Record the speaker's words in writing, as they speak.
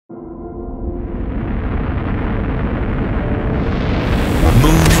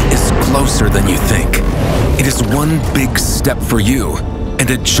closer than you think. It is one big step for you and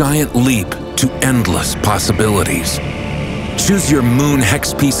a giant leap to endless possibilities. Choose your Moon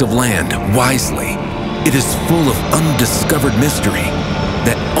Hex piece of land wisely. It is full of undiscovered mystery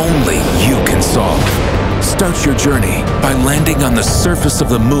that only you can solve. Start your journey by landing on the surface of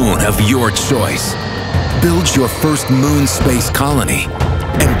the moon of your choice. Build your first moon space colony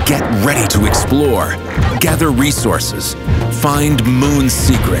and get ready to explore, gather resources, find moon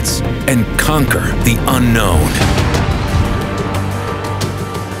secrets, and conquer the unknown.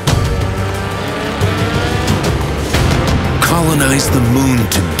 Colonize the moon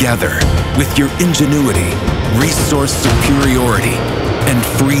together with your ingenuity, resource superiority, and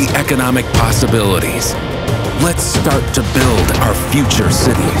free economic possibilities. Let's start to build our future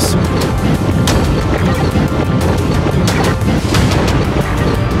cities.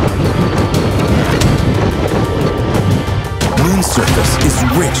 Moon surface is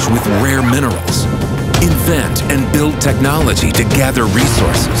rich with rare minerals. Invent and build technology to gather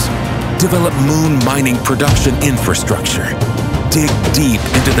resources. Develop moon mining production infrastructure. Dig deep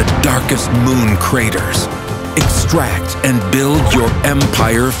into the darkest moon craters. Extract and build your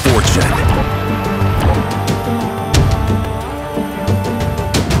empire fortune.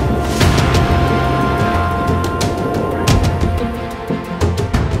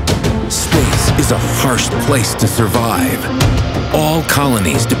 Space is a harsh place to survive. All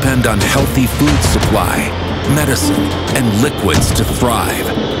colonies depend on healthy food supply, medicine, and liquids to thrive.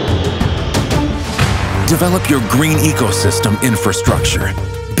 Develop your green ecosystem infrastructure.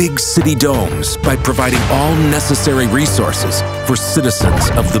 Big city domes by providing all necessary resources for citizens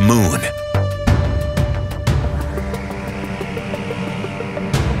of the moon.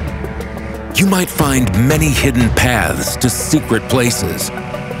 You might find many hidden paths to secret places.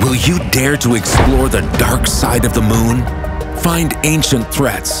 Will you dare to explore the dark side of the moon? Find ancient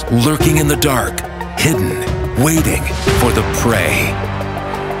threats lurking in the dark, hidden, waiting for the prey.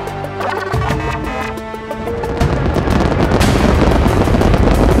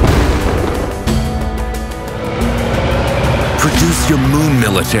 Produce your moon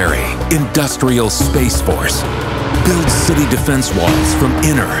military, industrial space force. Build city defense walls from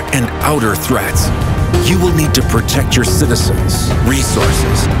inner and outer threats. You will need to protect your citizens,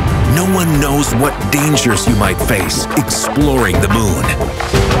 resources. No one knows what dangers you might face exploring the moon.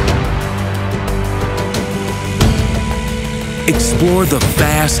 Explore the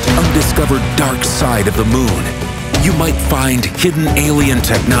vast, undiscovered dark side of the moon. You might find hidden alien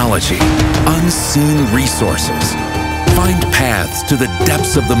technology, unseen resources. Find paths to the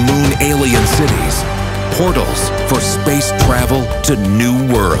depths of the moon alien cities, portals for space travel to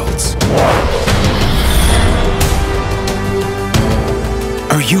new worlds.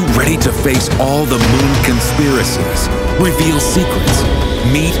 Are you ready to face all the moon conspiracies, reveal secrets,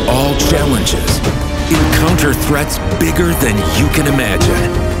 meet all challenges, encounter threats bigger than you can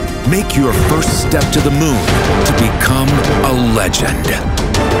imagine? Make your first step to the moon to become a legend.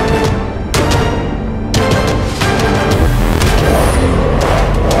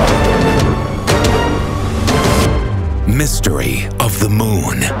 Mystery of the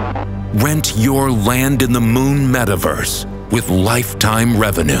Moon. Rent your land in the Moon Metaverse with lifetime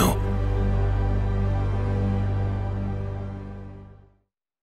revenue.